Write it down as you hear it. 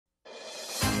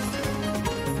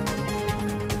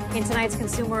In tonight's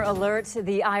Consumer Alert,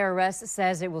 the IRS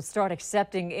says it will start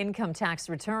accepting income tax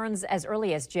returns as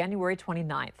early as January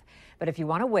 29th. But if you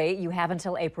want to wait, you have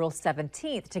until April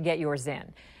 17th to get yours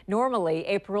in. Normally,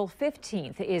 April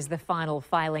 15th is the final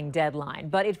filing deadline,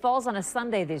 but it falls on a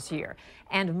Sunday this year.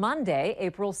 And Monday,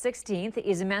 April 16th,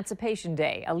 is Emancipation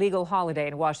Day, a legal holiday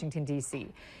in Washington, D.C.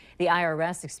 The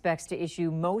IRS expects to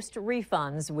issue most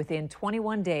refunds within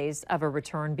 21 days of a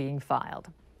return being filed.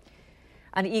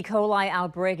 An E. coli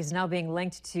outbreak is now being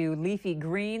linked to leafy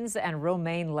greens and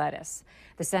romaine lettuce.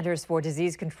 The Centers for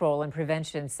Disease Control and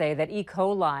Prevention say that E.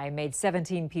 coli made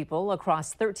 17 people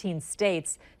across 13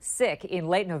 states sick in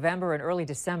late November and early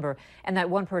December, and that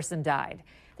one person died.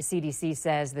 The CDC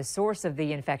says the source of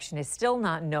the infection is still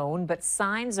not known, but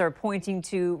signs are pointing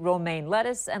to romaine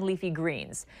lettuce and leafy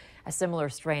greens. A similar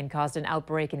strain caused an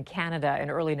outbreak in Canada in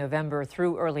early November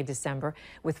through early December,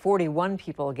 with 41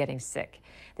 people getting sick.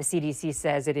 The CDC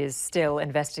says it is still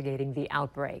investigating the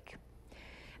outbreak.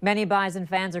 Many Bison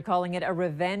fans are calling it a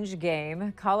revenge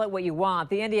game. Call it what you want.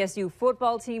 The NDSU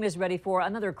football team is ready for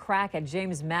another crack at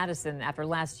James Madison after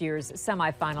last year's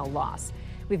semifinal loss.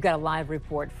 We've got a live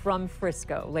report from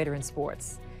Frisco later in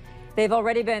sports. They've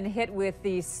already been hit with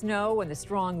the snow and the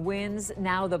strong winds,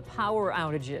 now the power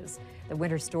outages. The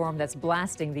winter storm that's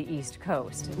blasting the East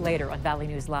Coast. Later on Valley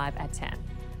News Live at 10.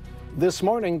 This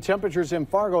morning, temperatures in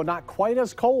Fargo not quite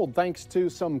as cold thanks to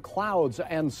some clouds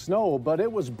and snow, but it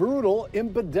was brutal in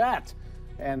Baudette.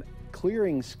 And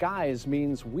clearing skies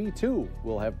means we too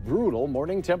will have brutal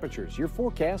morning temperatures. Your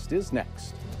forecast is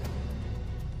next.